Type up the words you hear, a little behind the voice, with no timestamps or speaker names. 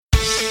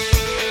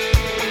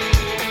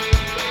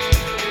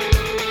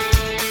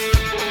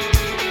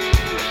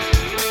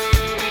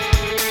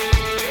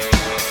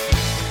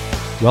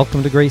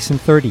Welcome to Grace in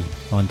 30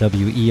 on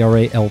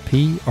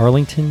WERA-LP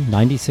Arlington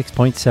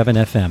 96.7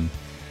 FM.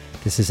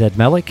 This is Ed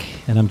Mellick,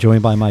 and I'm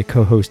joined by my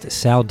co-host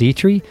Sal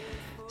Dietrich.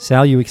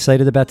 Sal, you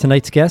excited about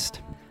tonight's guest?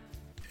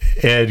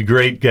 Ed,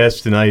 great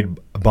guest tonight.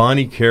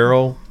 Bonnie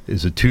Carroll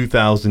is a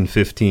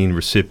 2015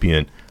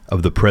 recipient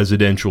of the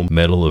Presidential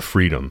Medal of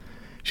Freedom.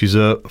 She's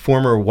a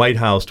former White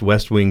House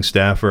West Wing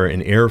staffer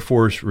and Air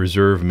Force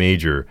Reserve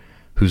Major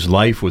whose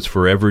life was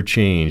forever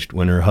changed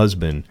when her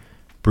husband,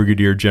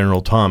 Brigadier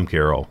General Tom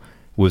Carroll,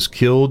 was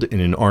killed in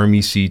an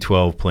Army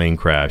C-12 plane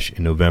crash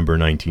in November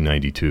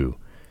 1992.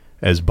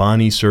 As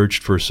Bonnie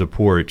searched for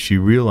support, she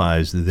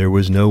realized that there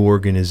was no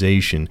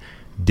organization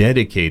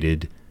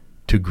dedicated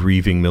to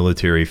grieving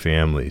military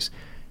families.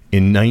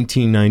 In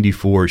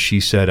 1994, she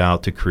set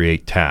out to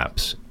create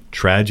TAPS,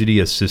 Tragedy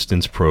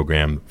Assistance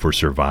Program for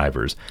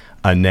Survivors,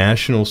 a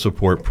national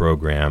support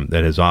program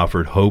that has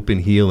offered hope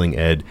and healing,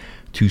 Ed,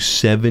 to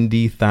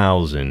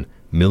 70,000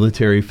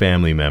 military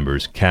family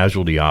members,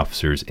 casualty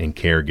officers, and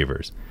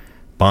caregivers.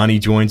 Bonnie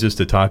joins us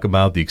to talk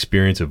about the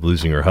experience of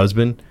losing her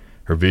husband,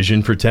 her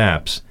vision for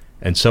TAPS,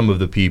 and some of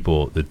the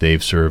people that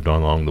they've served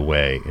along the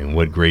way, and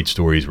what great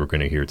stories we're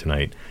going to hear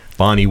tonight.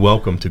 Bonnie,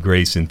 welcome to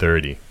Grace in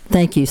 30.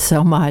 Thank you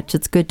so much.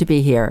 It's good to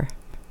be here.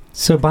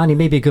 So, Bonnie,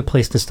 maybe a good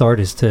place to start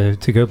is to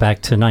go back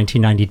to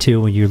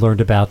 1992 when you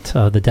learned about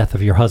the death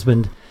of your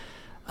husband.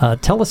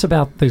 Tell us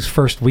about those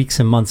first weeks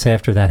and months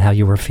after that, how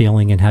you were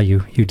feeling and how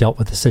you dealt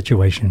with the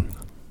situation.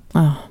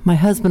 Oh, my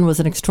husband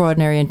was an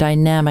extraordinary and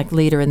dynamic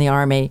leader in the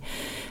Army.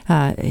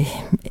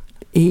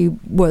 He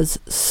was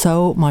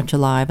so much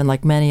alive, and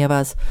like many of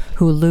us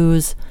who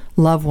lose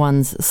loved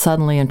ones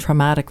suddenly and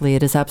traumatically,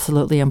 it is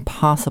absolutely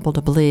impossible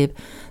to believe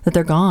that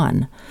they're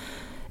gone.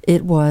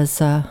 It was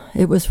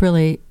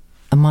really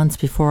months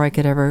before I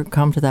could ever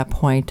come to that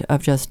point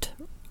of just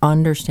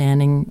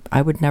understanding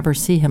I would never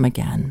see him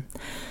again.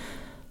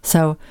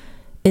 So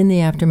in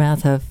the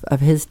aftermath of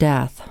his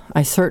death,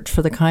 I searched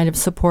for the kind of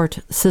support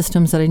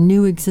systems that I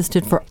knew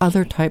existed for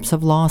other types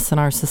of loss in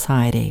our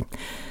society,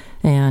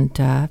 and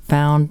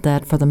found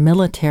that for the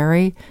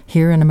military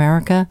here in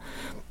America,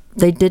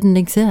 they didn't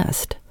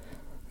exist.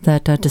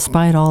 That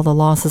despite all the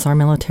losses our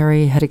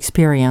military had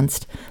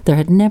experienced, there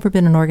had never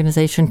been an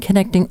organization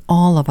connecting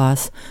all of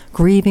us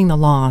grieving the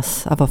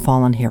loss of a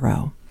fallen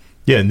hero.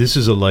 Yeah, and this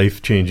is a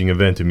life-changing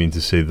event, I mean,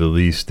 to say the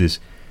least. This,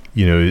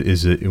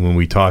 when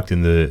we talked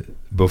in the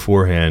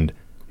beforehand,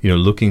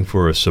 looking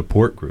for a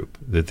support group,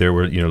 that there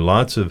were,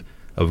 lots of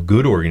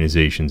good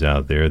organizations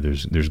out there.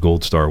 There's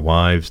Gold Star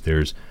Wives.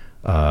 There's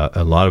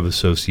a lot of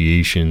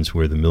associations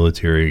where the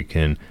military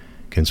can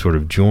sort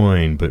of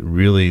join, but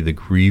really the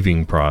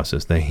grieving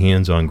process, the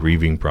hands-on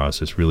grieving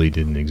process really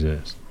didn't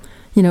exist.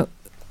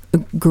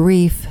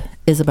 Grief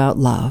is about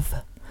love.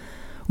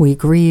 We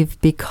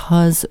grieve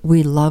because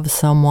we love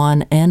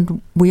someone,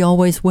 and we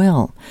always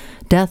will.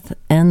 Death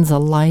ends a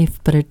life,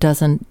 but it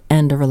doesn't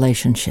end a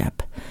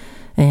relationship.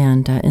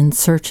 And in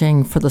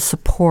searching for the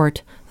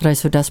support that I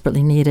so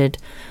desperately needed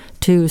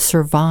to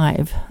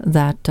survive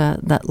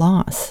that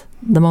loss,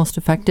 the most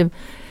effective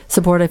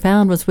support I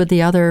found was with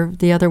the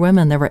other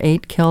women. There were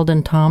 8 killed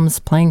in Tom's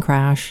plane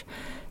crash,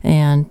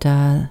 and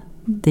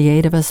the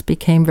 8 of us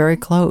became very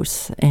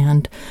close,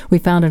 and we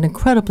found an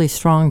incredibly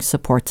strong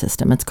support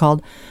system. It's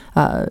called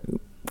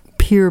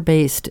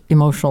peer-based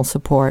emotional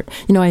support.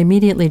 I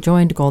immediately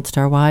joined Gold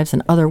Star Wives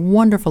and other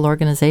wonderful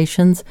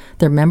organizations,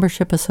 their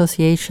membership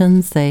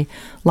associations. They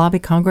lobby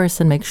Congress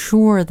and make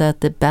sure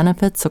that the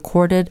benefits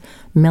accorded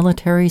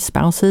military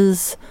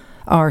spouses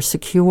are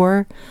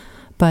secure.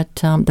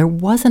 But there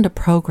wasn't a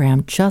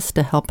program just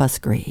to help us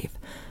grieve.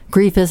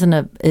 Grief isn't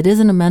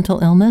a mental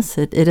illness.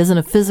 It isn't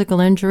a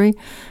physical injury.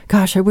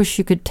 Gosh, I wish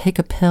you could take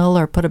a pill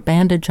or put a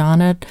bandage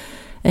on it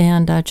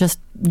and just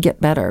get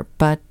better.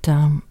 But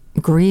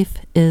grief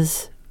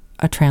is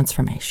a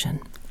transformation.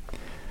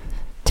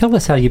 Tell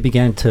us how you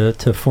began to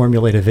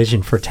formulate a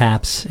vision for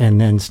TAPS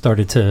and then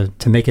started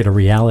to make it a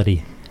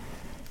reality.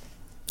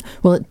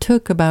 Well, it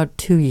took about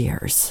 2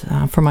 years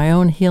for my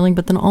own healing,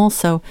 but then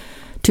also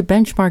to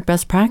benchmark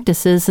best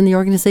practices in the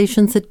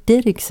organizations that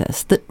did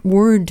exist, that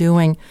were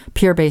doing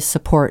peer-based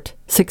support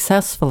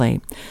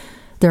successfully.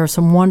 There are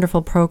some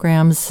wonderful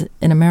programs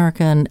in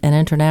America and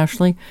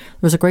internationally. There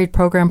was a great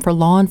program for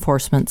law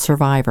enforcement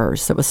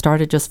survivors that was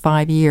started just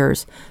 5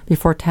 years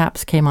before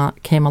TAPS came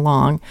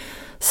along.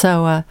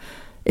 So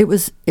it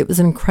was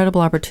an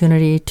incredible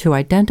opportunity to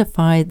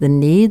identify the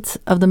needs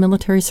of the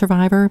military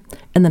survivor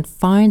and then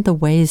find the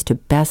ways to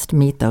best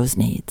meet those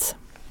needs.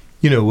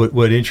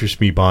 What interests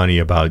me, Bonnie,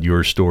 about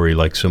your story,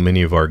 like so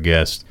many of our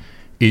guests,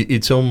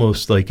 it's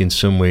almost like in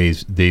some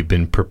ways they've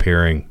been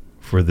preparing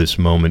for this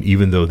moment,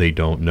 even though they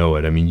don't know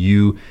it. I mean,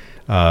 you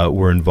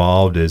were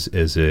involved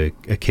as a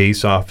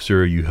case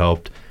officer. You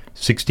helped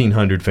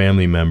 1,600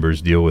 family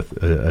members deal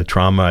with a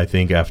trauma, I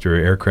think, after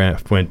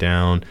aircraft went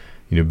down.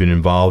 Been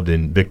involved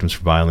in victims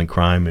for violent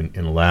crime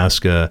in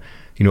Alaska.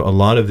 A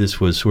lot of this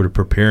was sort of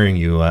preparing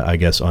you, I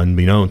guess,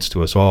 unbeknownst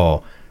to us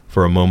all,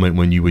 for a moment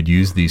when you would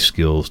use these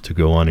skills to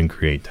go on and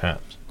create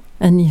TAPS.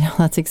 And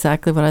that's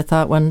exactly what I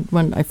thought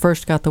when I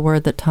first got the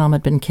word that Tom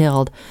had been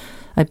killed.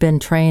 I'd been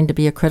trained to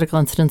be a critical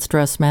incident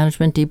stress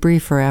management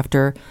debriefer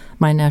after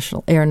my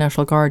Air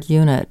National Guard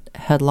unit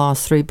had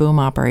lost 3 boom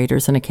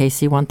operators in a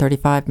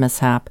KC-135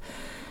 mishap.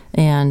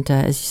 And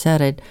as you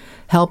said, I'd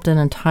helped an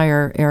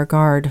entire Air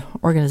Guard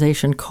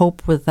organization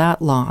cope with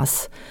that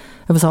loss.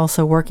 I was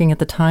also working at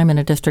the time in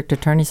a district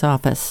attorney's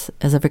office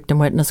as a victim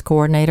witness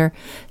coordinator,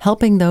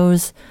 helping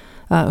those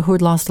who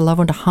had lost a loved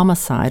one to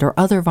homicide or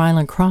other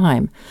violent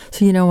crime.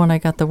 So, when I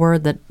got the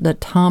word that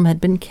Tom had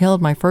been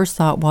killed, my first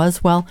thought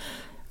was, well,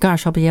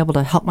 gosh, I'll be able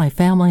to help my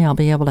family. I'll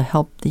be able to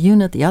help the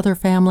unit, the other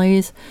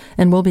families,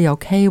 and we'll be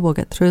okay. We'll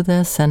get through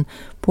this. And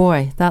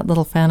boy, that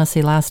little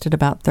fantasy lasted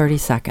about 30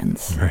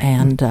 seconds. Right.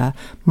 And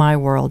my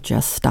world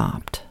just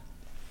stopped.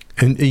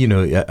 And,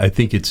 I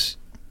think it's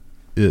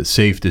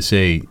safe to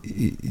say,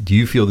 do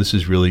you feel this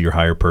is really your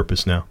higher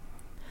purpose now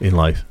in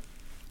life?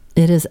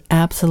 It is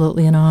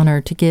absolutely an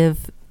honor to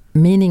give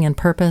meaning and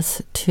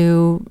purpose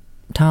to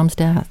Tom's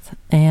death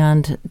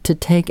and to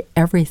take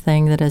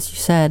everything that, as you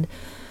said,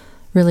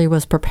 really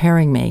was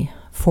preparing me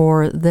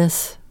for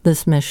this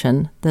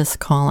mission, this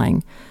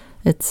calling.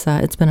 It's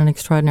been an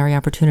extraordinary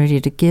opportunity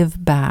to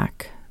give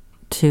back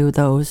to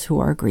those who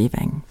are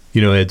grieving.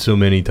 Ed, so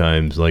many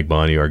times, like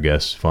Bonnie, our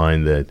guests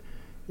find that,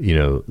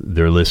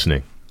 they're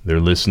listening. They're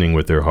listening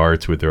with their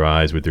hearts, with their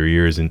eyes, with their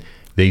ears, and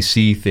they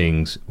see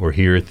things or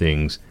hear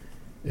things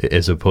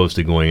as opposed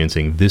to going and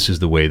saying, this is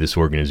the way this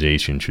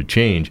organization should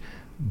change.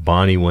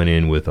 Bonnie went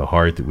in with a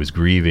heart that was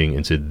grieving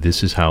and said,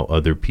 this is how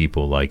other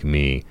people like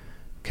me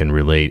can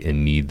relate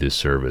and need this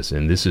service.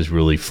 And this is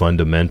really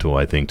fundamental,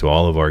 I think, to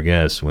all of our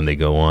guests when they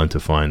go on to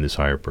find this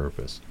higher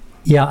purpose.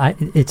 Yeah,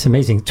 it's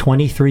amazing.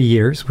 23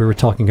 years, we were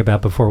talking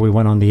about before we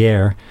went on the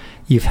air.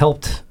 You've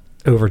helped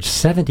over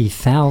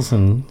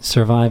 70,000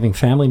 surviving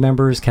family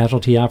members,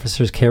 casualty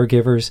officers,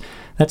 caregivers.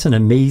 That's an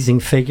amazing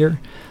figure.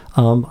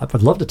 I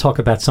would love to talk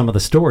about some of the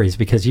stories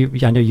because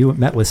I know you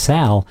met with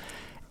Sal,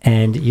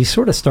 and you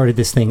sort of started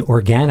this thing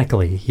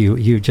organically.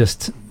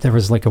 There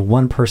was like a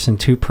 1-person,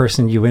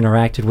 2-person you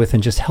interacted with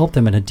and just helped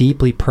them in a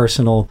deeply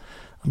personal,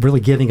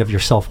 really giving of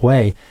yourself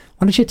way.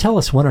 Why don't you tell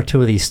us 1 or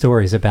 2 of these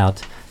stories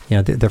about,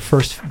 the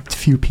first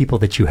few people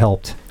that you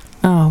helped?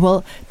 Oh,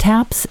 well,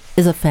 TAPS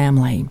is a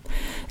family.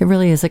 It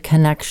really is a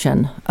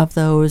connection of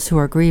those who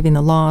are grieving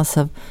the loss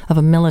of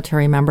a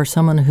military member,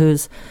 someone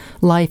whose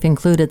life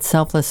included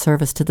selfless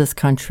service to this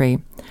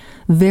country.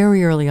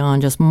 Very early on,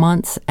 just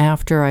months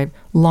after I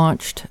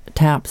launched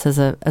TAPS as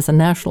a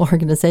national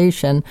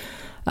organization,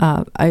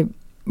 I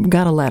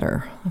got a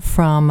letter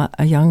from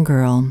a young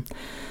girl.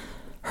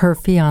 Her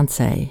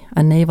fiancé,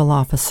 a naval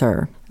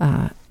officer,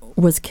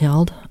 was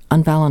killed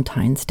on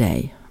Valentine's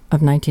Day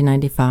of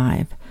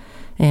 1995.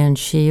 And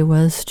she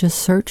was just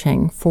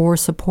searching for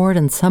support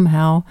and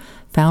somehow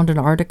found an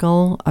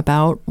article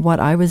about what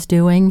I was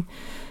doing.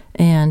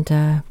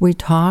 And we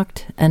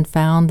talked and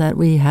found that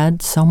we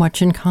had so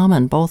much in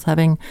common, both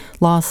having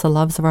lost the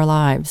loves of our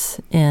lives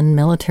in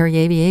military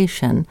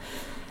aviation.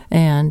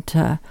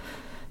 And,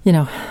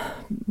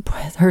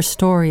 her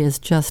story is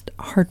just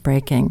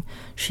heartbreaking.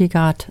 She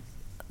got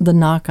the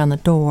knock on the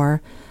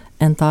door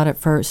and thought at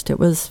first it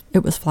was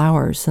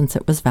flowers since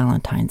it was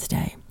Valentine's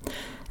Day.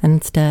 And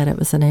instead, it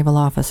was the naval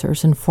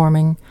officers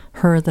informing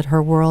her that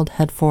her world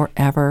had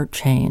forever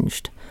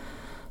changed.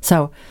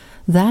 So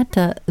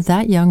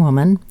that young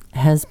woman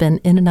has been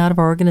in and out of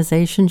our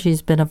organization.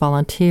 She's been a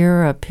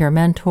volunteer, a peer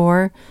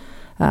mentor.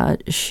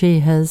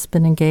 She has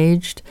been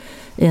engaged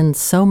in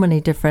so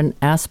many different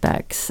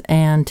aspects.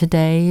 And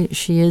today,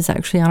 she is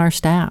actually on our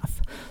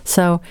staff.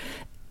 So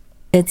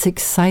it's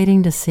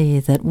exciting to see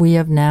that we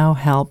have now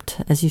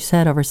helped, as you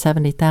said, over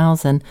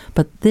 70,000.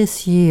 But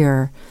this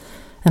year,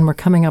 and we're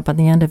coming up on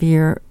the end of the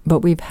year, but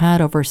we've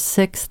had over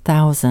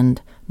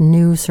 6,000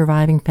 new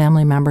surviving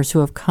family members who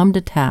have come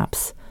to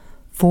TAPS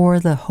for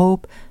the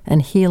hope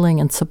and healing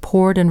and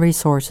support and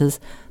resources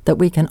that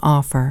we can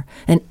offer.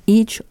 And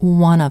each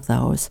one of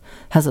those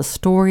has a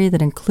story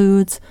that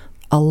includes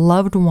a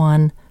loved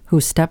one who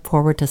stepped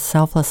forward to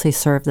selflessly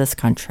serve this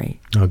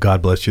country. Oh,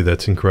 God bless you.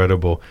 That's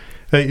incredible.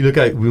 Hey, look,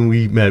 when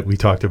we met, we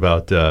talked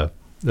about, I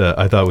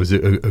thought it was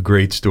a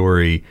great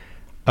story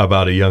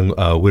about a young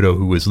widow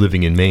who was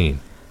living in Maine.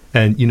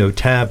 And,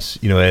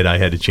 TAPS, Ed, I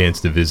had a chance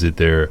to visit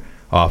their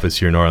office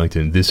here in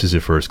Arlington. This is a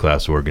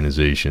first-class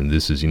organization.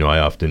 This is, I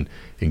often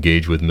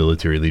engage with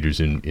military leaders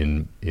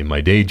in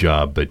my day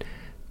job, but,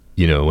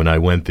 when I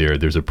went there,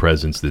 there's a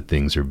presence that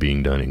things are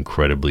being done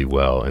incredibly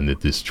well and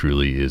that this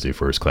truly is a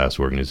first-class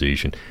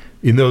organization.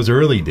 In those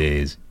early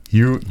days,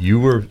 you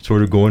were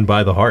sort of going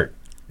by the heart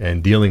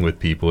and dealing with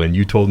people, and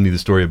you told me the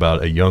story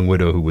about a young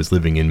widow who was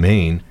living in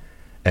Maine,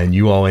 and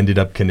you all ended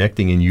up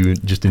connecting and you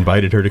just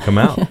invited her to come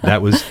out.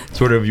 That was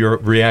sort of your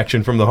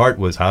reaction from the heart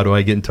was, how do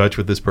I get in touch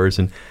with this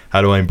person?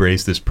 How do I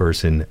embrace this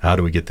person? How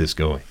do we get this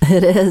going?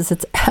 It is.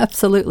 It's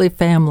absolutely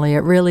family.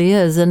 It really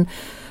is. And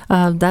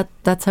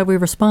that's how we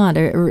respond.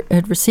 I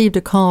had received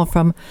a call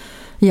from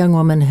a young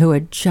woman who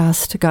had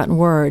just gotten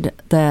word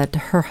that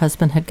her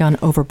husband had gone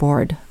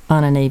overboard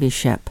on a Navy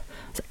ship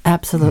It's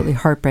absolutely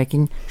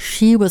heartbreaking.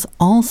 She was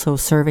also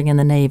serving in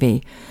the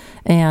Navy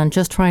and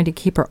just trying to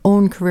keep her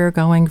own career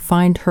going,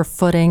 find her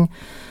footing,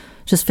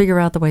 just figure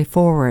out the way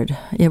forward.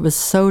 It was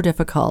so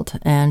difficult.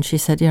 And she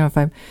said,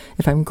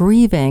 if I'm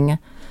grieving,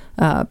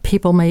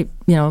 people may,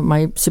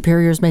 my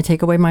superiors may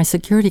take away my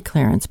security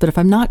clearance. But if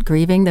I'm not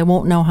grieving, they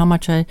won't know how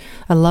much I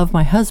love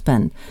my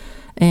husband.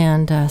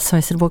 And so I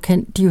said, well,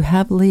 do you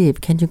have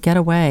leave? Can you get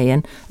away?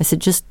 And I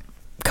said, just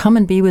come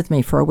and be with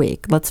me for a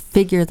week. Let's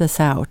figure this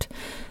out.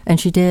 And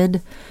she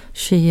did.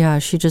 She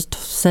just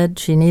said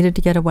she needed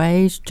to get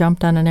away. She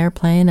jumped on an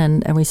airplane,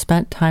 and we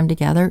spent time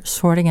together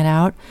sorting it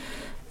out.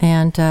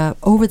 And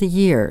over the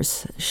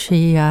years,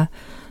 she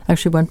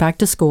actually went back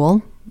to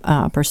school,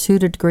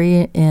 pursued a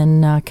degree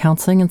in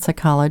counseling and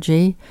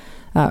psychology,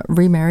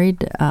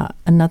 remarried a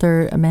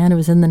man who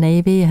was in the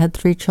Navy, had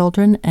 3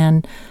 children,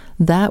 and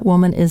that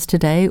woman is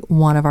today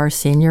one of our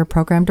senior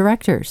program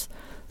directors.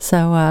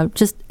 So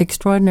just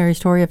extraordinary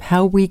story of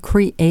how we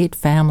create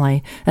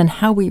family and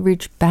how we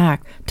reach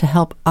back to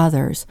help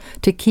others,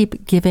 to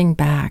keep giving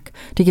back,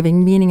 to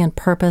giving meaning and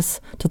purpose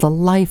to the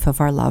life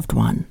of our loved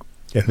one.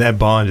 And that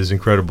bond is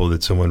incredible,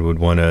 that someone would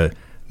want to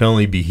not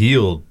only be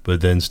healed, but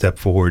then step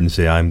forward and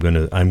say, I'm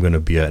gonna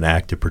be an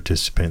active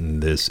participant in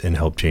this and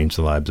help change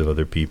the lives of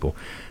other people.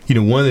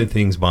 One of the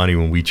things, Bonnie,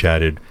 when we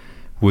chatted,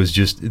 was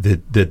just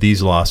that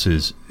these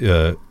losses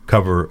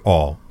cover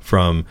all,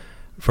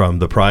 from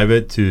the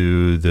private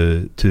to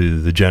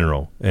the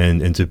general,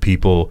 and to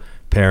people,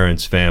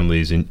 parents,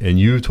 families. And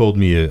you told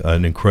me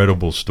an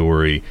incredible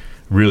story,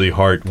 really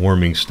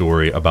heartwarming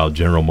story about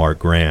General Mark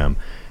Graham.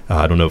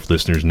 I don't know if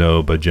listeners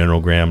know, but General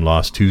Graham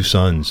lost 2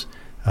 sons,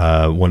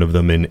 one of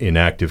them in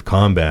active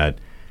combat,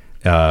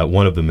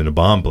 one of them in a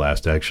bomb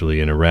blast,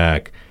 actually, in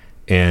Iraq.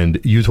 And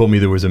you told me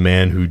there was a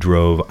man who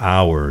drove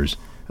hours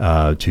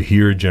to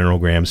hear General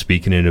Graham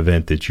speak in an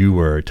event that you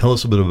were. Tell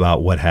us a bit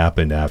about what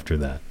happened after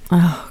that.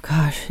 Oh,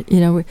 gosh.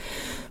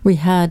 We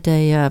had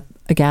a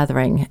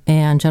gathering,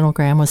 and General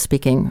Graham was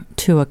speaking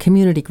to a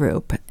community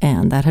group,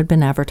 and that had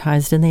been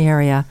advertised in the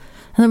area.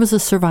 And there was a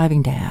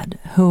surviving dad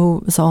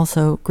who was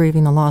also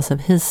grieving the loss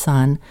of his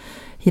son.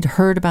 He'd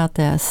heard about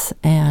this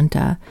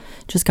and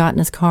just got in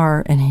his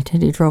car, and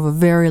he drove a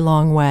very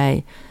long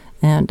way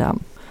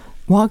and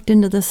walked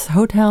into this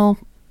hotel.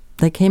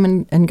 They came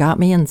in and got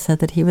me and said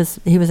that he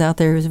was out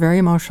there. He was very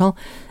emotional.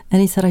 And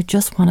he said, I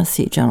just want to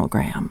see General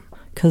Graham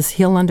because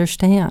he'll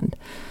understand.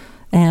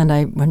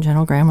 And when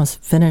General Graham was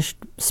finished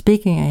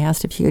speaking, I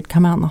asked if he could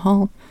come out in the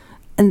hall.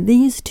 And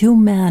these 2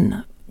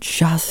 men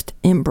just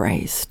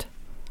embraced.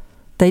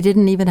 They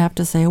didn't even have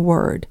to say a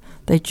word.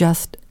 They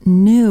just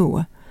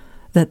knew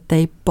that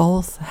they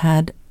both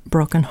had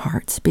broken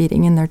hearts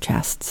beating in their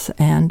chests.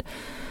 And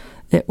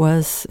it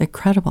was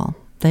incredible.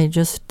 They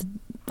just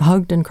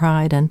hugged and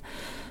cried, and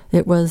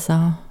it was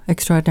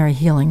extraordinary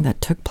healing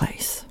that took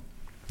place.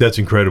 That's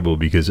incredible,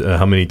 because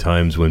how many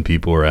times when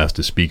people are asked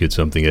to speak at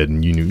something, Ed,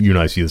 and you and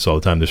I see this all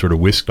the time, they're sort of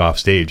whisked off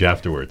stage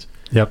afterwards.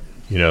 Yep.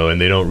 And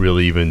they don't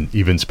really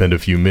even spend a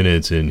few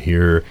minutes and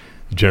hear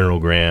General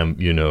Graham,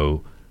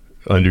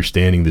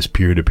 understanding this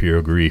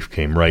peer-to-peer grief,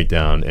 came right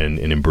down and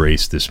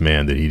embraced this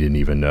man that he didn't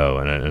even know.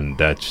 And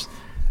that's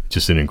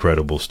just an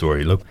incredible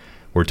story. Look,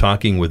 we're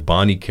talking with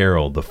Bonnie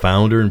Carroll, the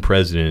founder and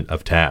president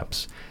of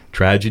TAPS,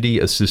 Tragedy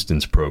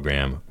Assistance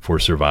Program for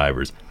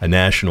Survivors, a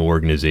national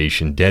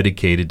organization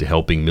dedicated to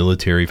helping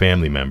military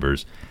family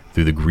members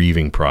through the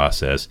grieving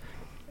process.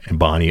 And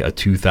Bonnie, a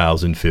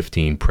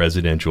 2015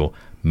 Presidential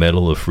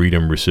Medal of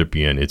Freedom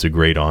recipient. It's a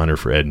great honor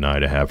for Ed and I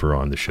to have her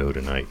on the show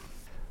tonight.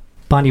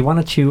 Bonnie, why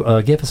don't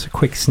you give us a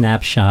quick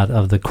snapshot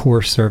of the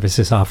core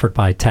services offered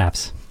by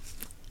TAPS?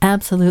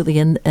 Absolutely,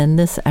 and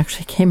this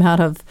actually came out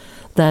of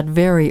that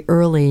very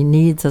early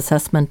needs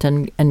assessment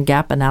and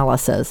gap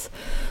analysis.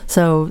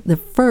 So the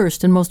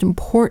first and most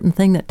important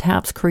thing that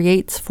TAPS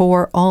creates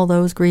for all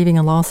those grieving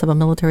a loss of a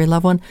military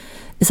loved one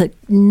is a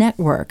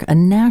network, a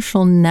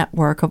national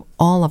network of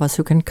all of us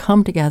who can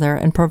come together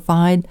and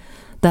provide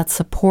that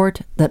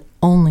support that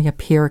only a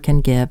peer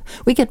can give.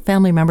 We get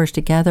family members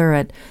together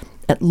at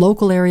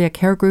local area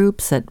care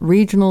groups, at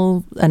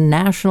regional and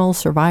national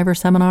survivor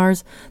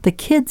seminars. The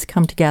kids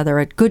come together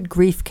at good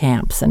grief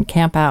camps and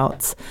camp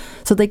outs.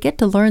 So they get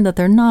to learn that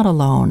they're not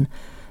alone,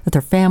 that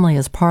their family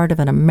is part of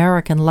an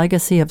American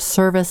legacy of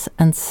service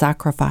and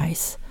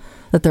sacrifice,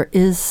 that there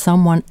is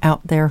someone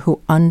out there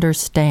who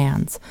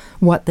understands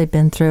what they've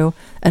been through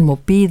and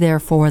will be there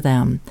for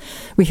them.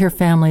 We hear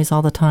families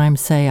all the time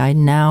say, I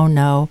now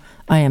know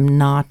I am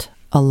not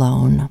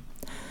alone.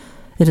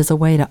 It is a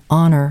way to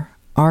honor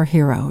our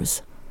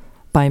heroes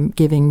by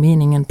giving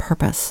meaning and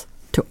purpose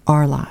to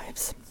our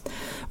lives.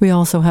 We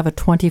also have a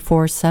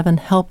 24/7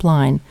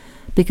 helpline,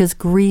 because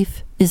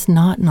grief is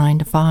not 9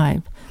 to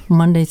 5,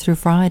 Monday through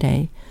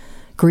Friday.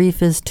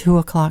 Grief is 2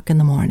 o'clock in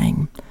the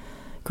morning.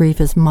 Grief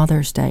is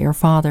Mother's Day or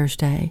Father's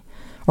Day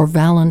or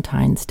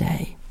Valentine's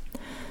Day.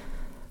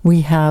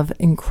 We have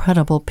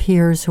incredible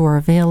peers who are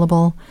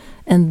available,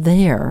 and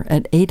they're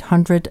at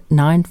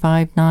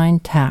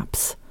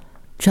 800-959-TAPS,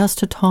 just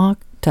to talk,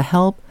 to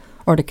help,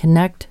 or to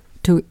connect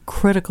to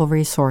critical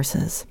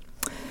resources.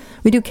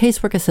 We do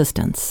casework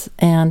assistance,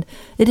 and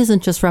it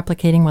isn't just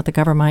replicating what the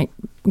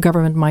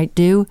government might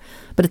do,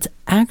 but it's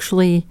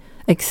actually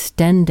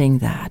extending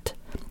that.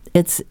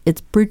 It's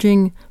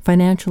bridging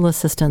financial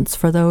assistance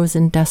for those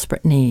in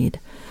desperate need.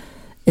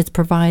 It's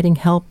providing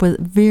help with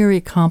very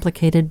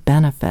complicated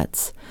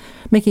benefits,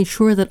 making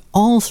sure that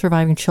all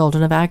surviving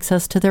children have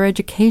access to their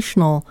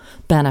educational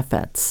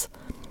benefits,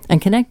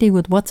 and connecting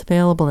with what's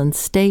available in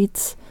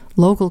states,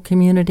 local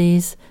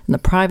communities, in the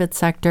private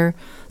sector,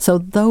 so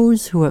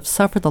those who have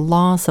suffered the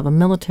loss of a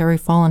military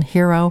fallen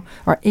hero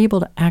are able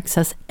to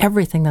access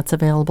everything that's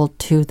available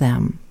to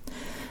them.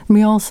 And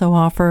we also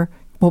offer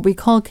what we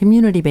call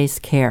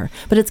community-based care,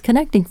 but it's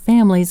connecting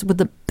families with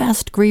the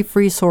best grief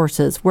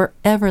resources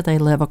wherever they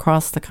live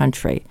across the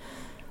country,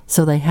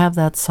 so they have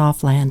that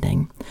soft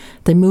landing.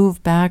 They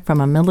move back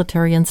from a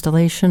military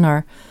installation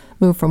or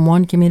move from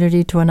one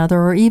community to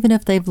another, or even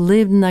if they've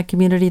lived in that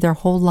community their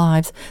whole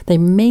lives, they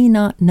may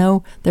not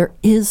know there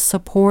is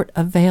support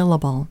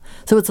available.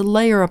 So it's a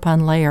layer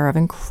upon layer of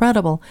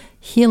incredible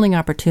healing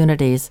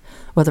opportunities,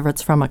 whether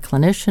it's from a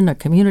clinician, a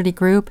community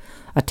group,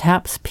 a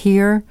TAPS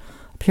peer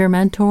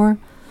mentor,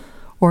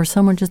 or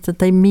someone just that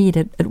they meet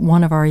at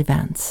one of our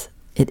events.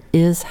 It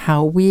is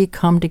how we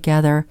come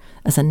together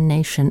as a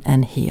nation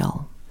and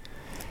heal.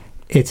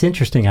 It's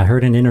interesting. I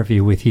heard an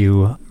interview with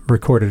you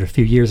recorded a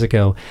few years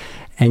ago,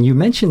 and you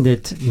mentioned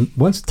that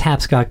once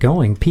TAPS got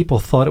going, people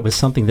thought it was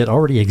something that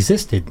already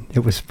existed. It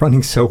was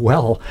running so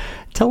well.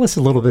 Tell us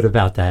a little bit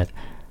about that.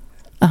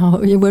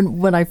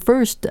 When I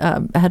first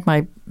had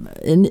my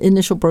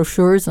initial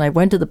brochures and I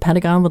went to the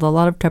Pentagon with a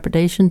lot of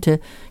trepidation to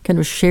kind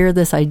of share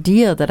this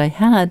idea that I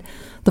had,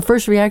 the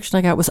first reaction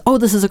I got was, "Oh,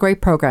 this is a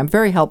great program,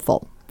 very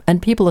helpful."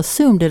 And people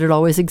assumed it had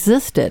always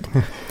existed.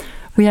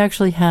 We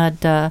actually had,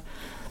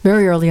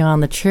 very early on,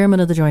 the chairman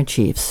of the Joint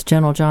Chiefs,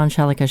 General John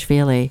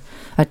Shalikashvili,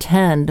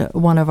 attend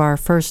one of our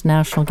first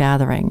national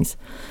gatherings.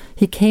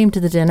 He came to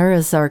the dinner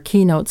as our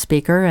keynote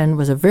speaker and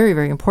was a very,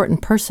 very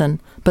important person,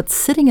 but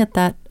sitting at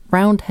that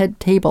round head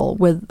table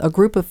with a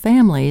group of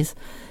families,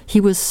 he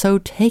was so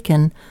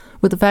taken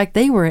with the fact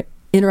they were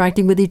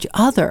interacting with each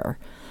other.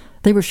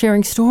 They were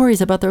sharing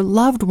stories about their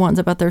loved ones,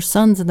 about their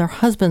sons and their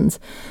husbands,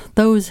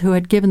 those who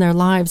had given their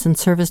lives in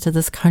service to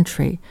this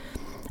country.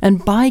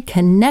 And by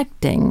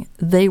connecting,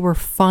 they were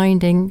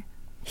finding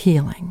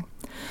healing.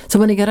 So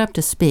when he got up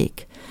to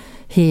speak,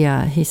 he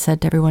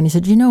said to everyone, he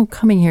said,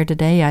 coming here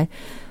today,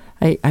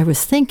 I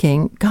was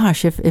thinking,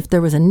 gosh, if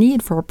there was a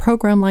need for a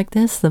program like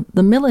this,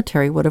 the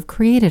military would have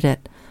created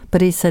it.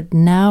 But he said,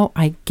 now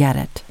I get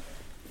it.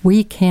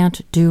 We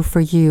can't do for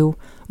you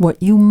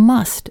what you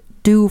must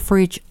do for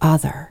each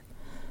other.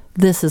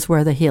 This is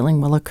where the healing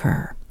will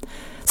occur.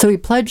 So he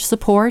pledged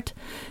support,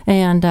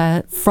 and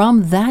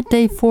from that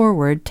day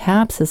forward,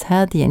 TAPS has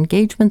had the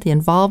engagement, the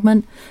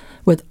involvement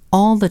with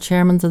all the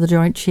chairmen of the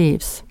Joint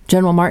Chiefs.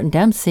 General Martin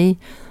Dempsey,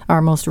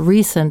 our most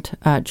recent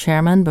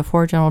chairman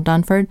before General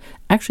Dunford,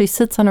 actually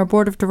sits on our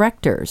board of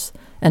directors,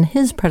 and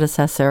his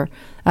predecessor,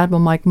 Admiral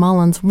Mike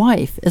Mullen's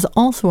wife, is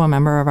also a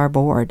member of our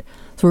board.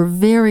 So we're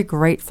very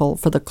grateful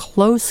for the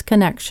close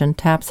connection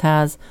TAPS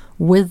has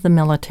with the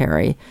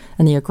military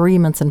and the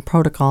agreements and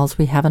protocols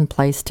we have in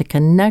place to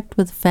connect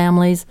with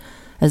families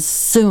as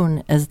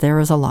soon as there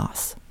is a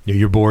loss.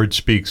 Your board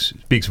speaks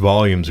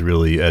volumes,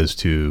 really, as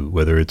to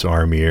whether it's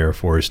Army, Air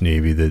Force,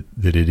 Navy,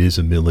 that it is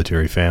a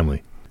military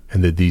family,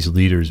 and that these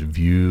leaders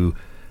view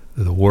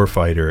the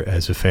warfighter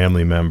as a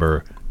family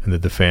member, and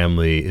that the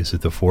family is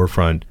at the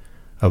forefront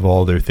of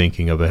all their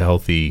thinking of a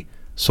healthy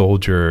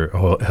soldier,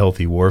 a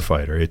healthy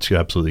warfighter. It's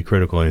absolutely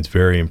critical, and it's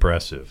very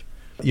impressive.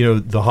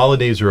 The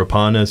holidays are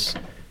upon us.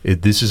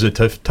 This is a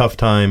tough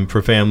time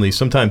for families,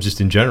 sometimes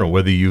just in general,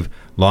 whether you've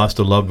lost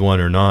a loved one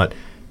or not.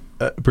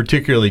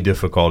 Particularly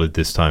difficult at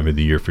this time of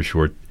the year, for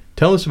sure.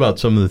 Tell us about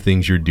some of the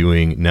things you're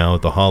doing now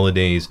at the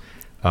holidays,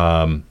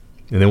 and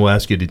then we'll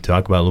ask you to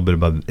talk about a little bit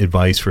about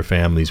advice for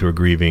families who are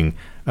grieving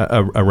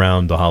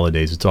around the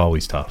holidays. It's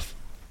always tough.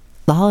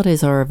 The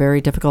holidays are a very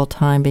difficult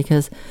time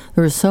because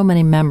there are so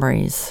many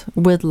memories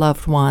with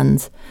loved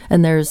ones,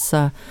 and there's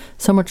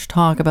so much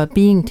talk about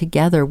being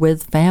together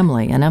with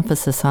family, an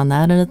emphasis on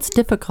that, and it's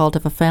difficult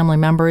if a family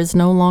member is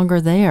no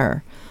longer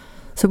there.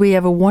 So we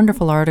have a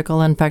wonderful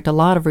article, in fact, a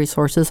lot of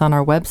resources on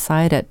our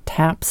website at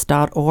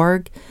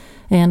taps.org,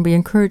 and we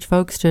encourage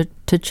folks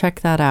to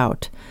check that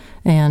out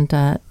and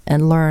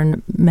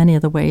learn many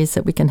of the ways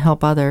that we can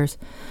help others.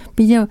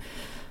 But,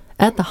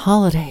 at the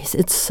holidays,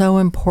 it's so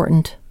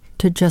important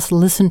to just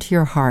listen to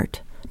your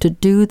heart, to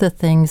do the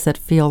things that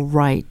feel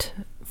right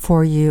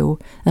for you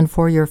and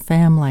for your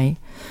family.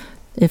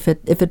 If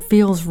it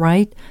feels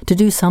right, to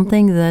do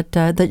something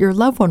that your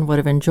loved one would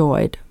have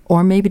enjoyed,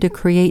 or maybe to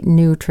create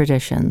new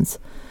traditions.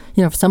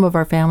 Some of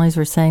our families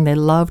were saying they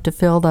love to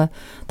fill the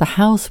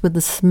house with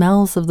the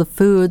smells of the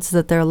foods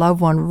that their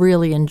loved one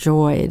really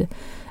enjoyed.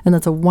 And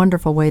that's a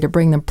wonderful way to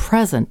bring them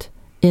present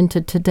into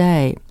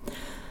today.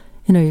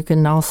 You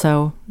can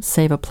also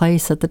save a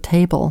place at the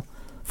table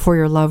for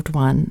your loved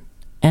one,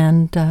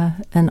 and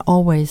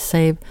always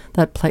save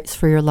that place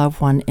for your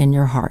loved one in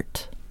your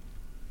heart.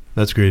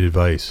 That's great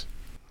advice.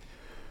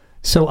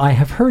 So I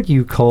have heard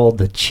you called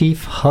the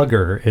chief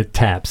hugger at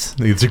TAPS.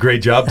 It's a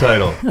great job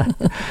title.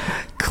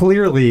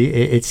 Clearly,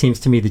 it seems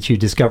to me that you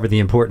discovered the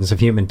importance of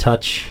human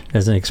touch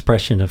as an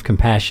expression of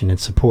compassion and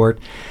support.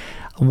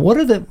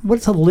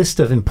 What's a list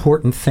of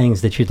important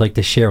things that you'd like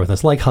to share with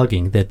us, like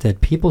hugging, that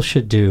people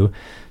should do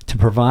to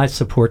provide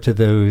support to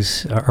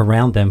those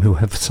around them who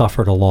have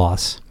suffered a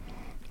loss?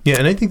 Yeah,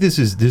 and I think this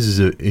is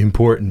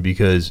important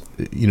because,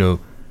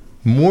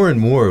 more and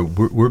more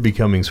we're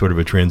becoming sort of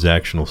a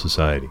transactional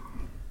society.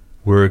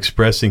 We're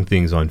expressing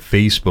things on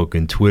Facebook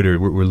and Twitter.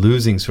 We're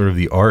losing sort of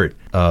the art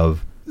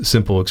of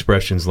simple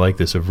expressions like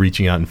this, of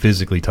reaching out and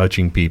physically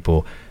touching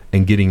people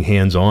and getting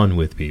hands-on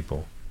with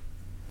people.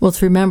 Well,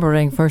 it's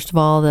remembering, first of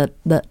all,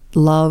 that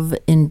love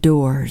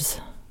endures,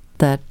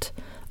 that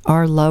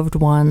our loved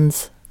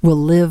ones will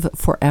live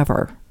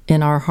forever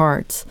in our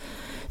hearts.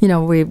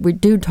 We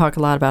do talk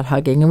a lot about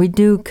hugging, and we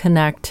do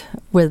connect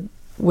with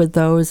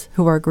those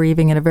who are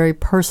grieving in a very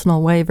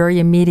personal way, very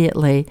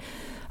immediately.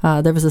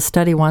 There was a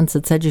study once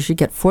that said you should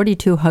get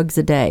 42 hugs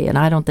a day, and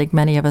I don't think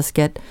many of us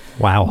get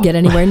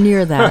anywhere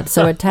near that.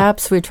 So at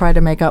TAPS, we try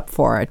to make up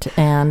for it,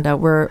 and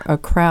we're a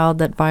crowd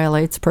that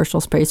violates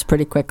personal space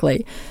pretty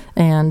quickly,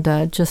 and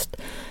just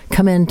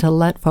come in to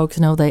let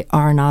folks know they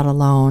are not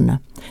alone.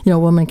 A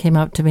woman came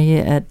up to me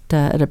at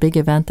a big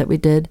event that we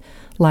did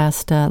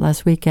last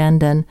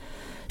weekend, and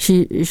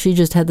she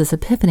just had this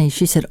epiphany.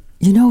 She said,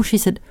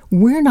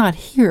 we're not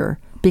here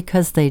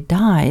because they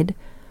died.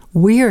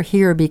 We're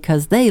here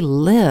because they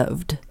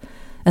lived.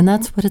 And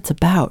that's what it's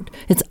about.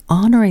 It's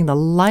honoring the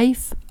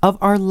life of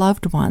our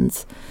loved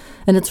ones.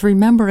 And it's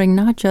remembering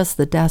not just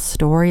the death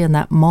story and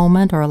that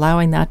moment or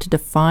allowing that to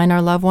define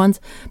our loved ones,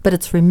 but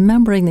it's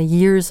remembering the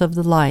years of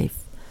the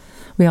life.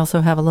 We also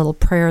have a little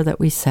prayer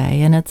that we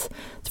say, and it's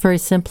very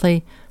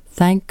simply,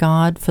 thank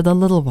God for the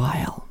little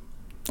while.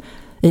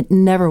 It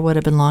never would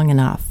have been long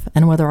enough.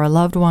 And whether our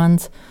loved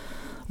ones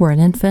were an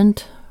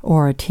infant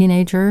or a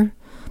teenager,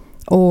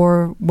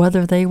 or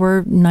whether they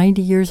were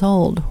 90 years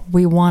old,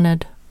 we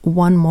wanted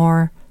one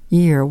more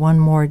year, one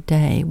more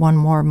day, one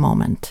more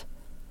moment.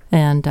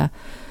 And,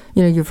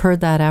 you've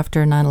heard that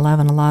after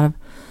 9/11.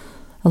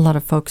 A lot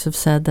of folks have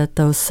said that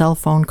those cell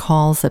phone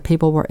calls that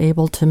people were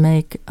able to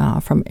make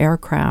from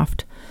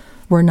aircraft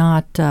were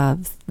not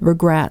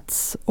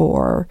regrets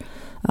or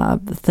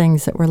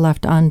things that were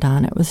left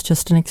undone. It was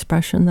just an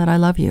expression that I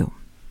love you.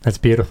 That's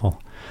beautiful.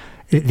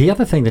 The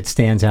other thing that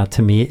stands out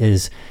to me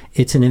is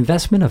it's an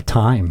investment of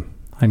time.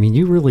 I mean,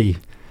 you really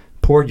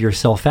poured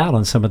yourself out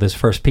on some of those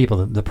first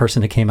people, the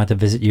person that came out to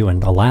visit you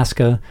in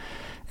Alaska,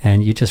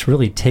 and you just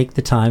really take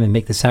the time and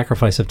make the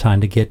sacrifice of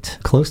time to get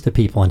close to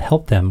people and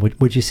help them.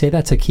 Would you say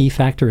that's a key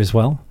factor as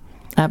well?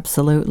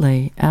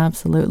 Absolutely,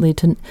 absolutely.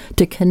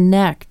 To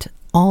connect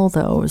all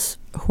those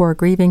who are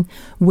grieving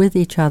with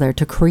each other,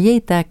 to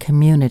create that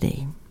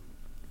community.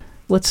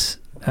 Let's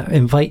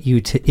invite you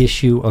to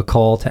issue a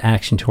call to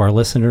action to our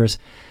listeners.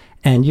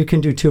 And you can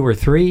do 2 or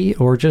 3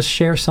 or just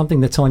share something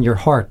that's on your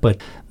heart.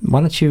 But why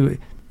don't you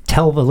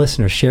tell the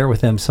listeners, share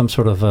with them some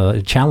sort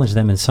of challenge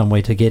them in some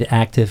way to get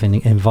active and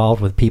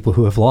involved with people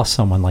who have lost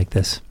someone like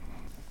this?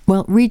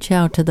 Well, reach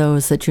out to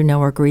those that you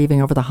know are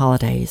grieving over the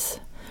holidays.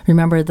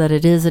 Remember that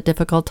it is a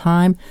difficult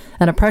time,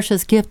 and a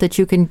precious gift that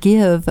you can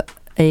give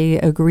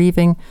a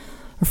grieving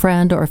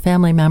friend or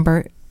family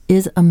member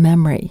is a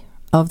memory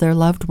of their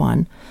loved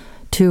one.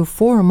 To,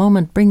 for a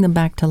moment, bring them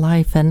back to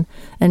life and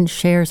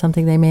share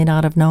something they may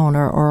not have known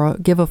or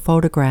give a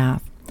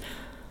photograph.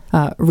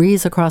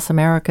 Wreaths Across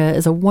America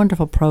is a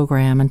wonderful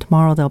program, and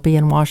tomorrow they'll be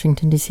in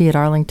Washington, D.C. at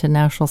Arlington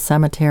National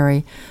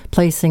Cemetery,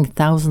 placing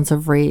thousands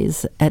of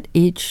wreaths at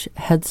each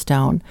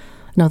headstone.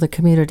 I know the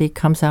community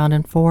comes out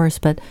in force,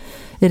 but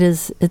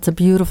it's a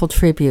beautiful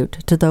tribute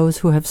to those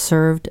who have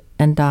served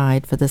and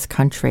died for this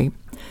country.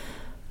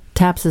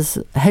 TAPS is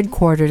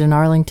headquartered in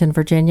Arlington,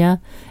 Virginia,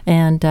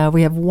 and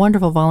we have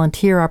wonderful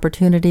volunteer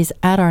opportunities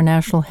at our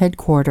national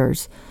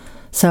headquarters.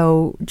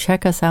 So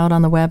check us out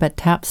on the web at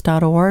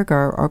taps.org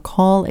or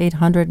call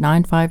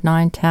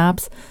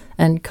 800-959-TAPS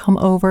and come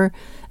over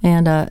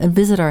and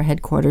visit our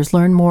headquarters,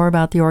 learn more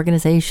about the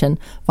organization,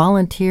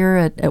 volunteer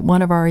at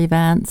one of our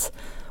events,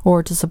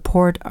 or to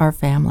support our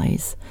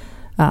families.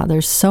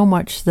 There's so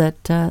much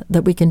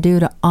that we can do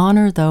to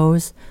honor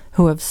those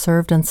who have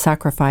served and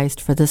sacrificed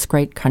for this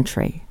great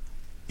country.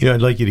 I'd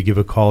like you to give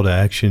a call to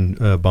action,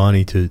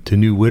 Bonnie, to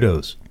new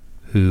widows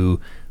who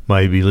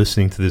might be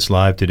listening to this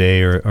live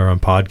today or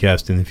on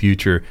podcast in the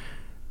future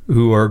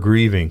who are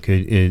grieving.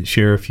 Could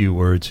share a few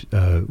words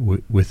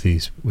with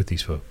these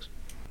folks.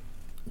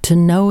 To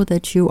know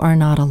that you are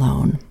not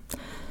alone,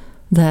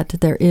 that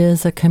there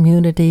is a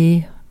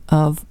community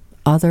of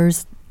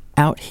others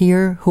out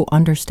here who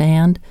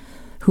understand,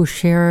 who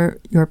share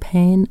your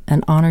pain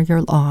and honor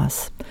your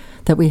loss,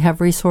 that we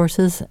have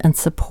resources and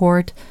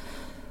support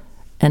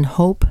and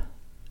hope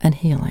and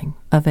healing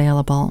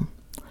available.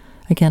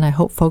 Again, I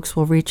hope folks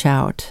will reach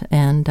out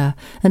and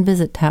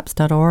visit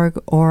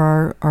taps.org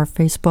or our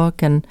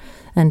Facebook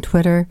and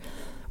Twitter.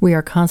 We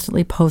are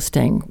constantly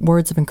posting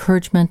words of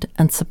encouragement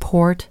and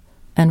support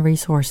and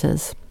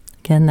resources.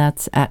 Again,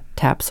 that's at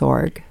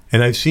taps.org.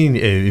 And I've seen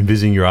in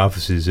visiting your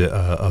offices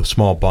a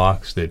small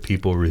box that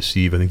people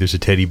receive. I think there's a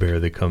teddy bear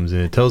that comes in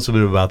it. Tell us a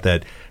bit about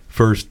that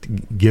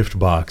first gift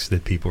box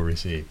that people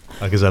receive,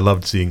 because I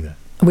loved seeing that.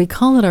 We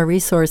call it our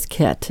resource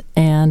kit,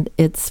 and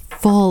it's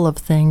full of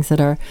things that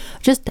are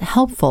just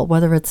helpful,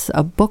 whether it's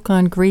a book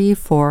on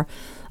grief or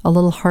a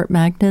little heart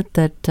magnet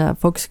that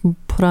folks can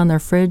put on their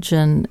fridge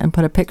and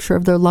put a picture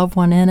of their loved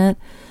one in it,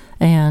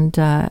 and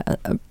a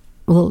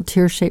little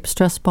tear-shaped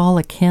stress ball,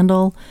 a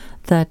candle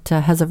that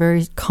has a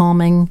very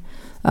calming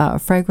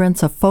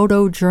fragrance, a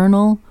photo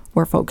journal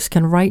where folks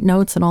can write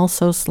notes and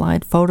also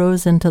slide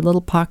photos into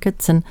little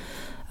pockets and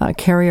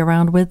carry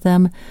around with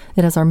them.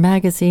 It has our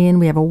magazine.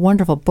 We have a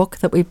wonderful book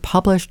that we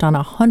published on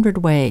 100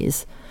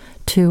 ways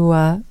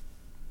to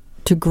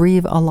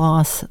grieve a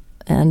loss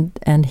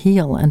and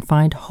heal and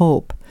find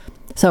hope.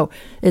 So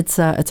it's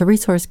a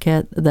resource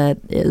kit that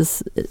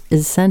is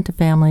sent to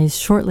families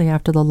shortly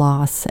after the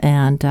loss.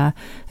 And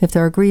if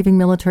there are grieving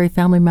military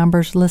family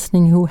members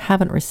listening who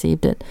haven't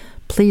received it,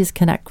 please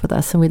connect with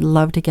us, and we'd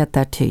love to get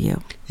that to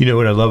you. You know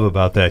what I love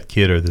about that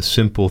kit are the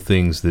simple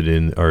things that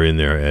are in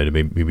there, Ed.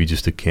 Maybe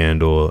just a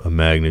candle, a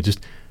magnet,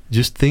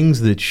 just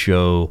things that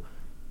show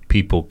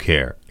people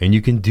care. And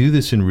you can do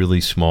this in really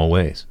small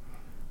ways.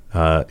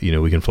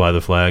 We can fly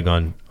the flag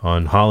on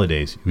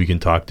holidays. We can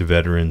talk to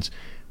veterans.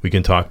 We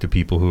can talk to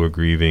people who are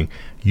grieving.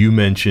 You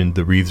mentioned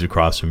the Wreaths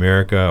Across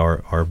America.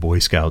 Our Boy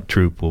Scout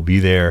troop will be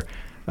there.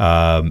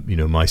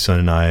 My son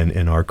and I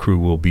and our crew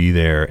will be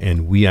there.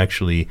 And we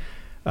actually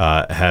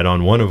had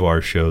on one of our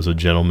shows a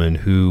gentleman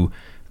who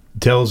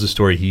tells the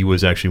story. He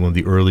was actually one of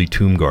the early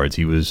tomb guards.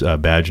 He was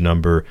badge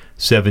number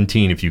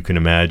 17, if you can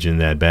imagine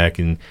that, back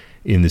in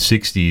the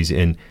 60s.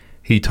 And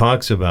he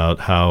talks about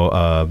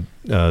how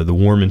the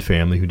Warman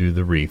family, who do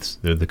the wreaths,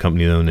 the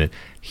company that owned it,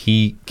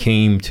 he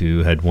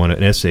had won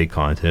an essay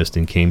contest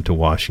and came to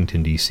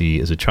Washington,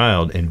 D.C. as a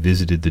child and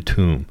visited the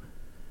tomb.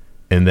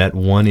 And that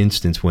one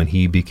instance when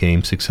he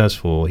became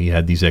successful, he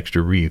had these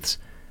extra wreaths,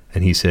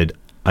 and he said,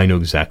 I know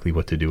exactly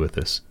what to do with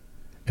this.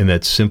 And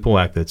that simple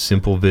act, that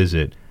simple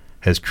visit,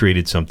 has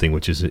created something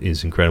which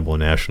is incredible, a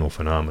national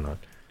phenomenon.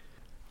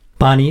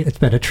 Bonnie, it's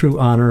been a true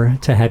honor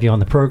to have you on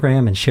the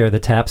program and share the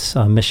TAPS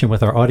mission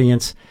with our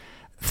audience.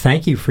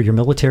 Thank you for your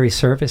military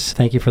service.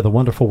 Thank you for the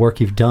wonderful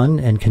work you've done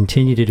and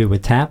continue to do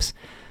with TAPS.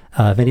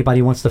 If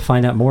anybody wants to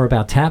find out more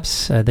about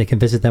TAPS, they can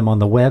visit them on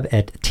the web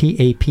at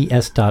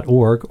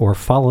taps.org or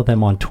follow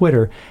them on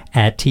Twitter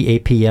at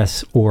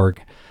tapsorg.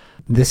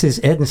 This is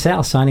Ed and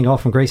Sal signing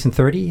off from Grayson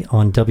 30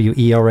 on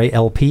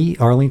WERA-LP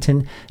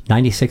Arlington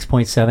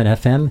 96.7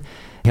 FM.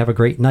 Have a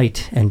great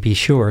night and be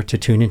sure to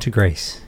tune into Grace.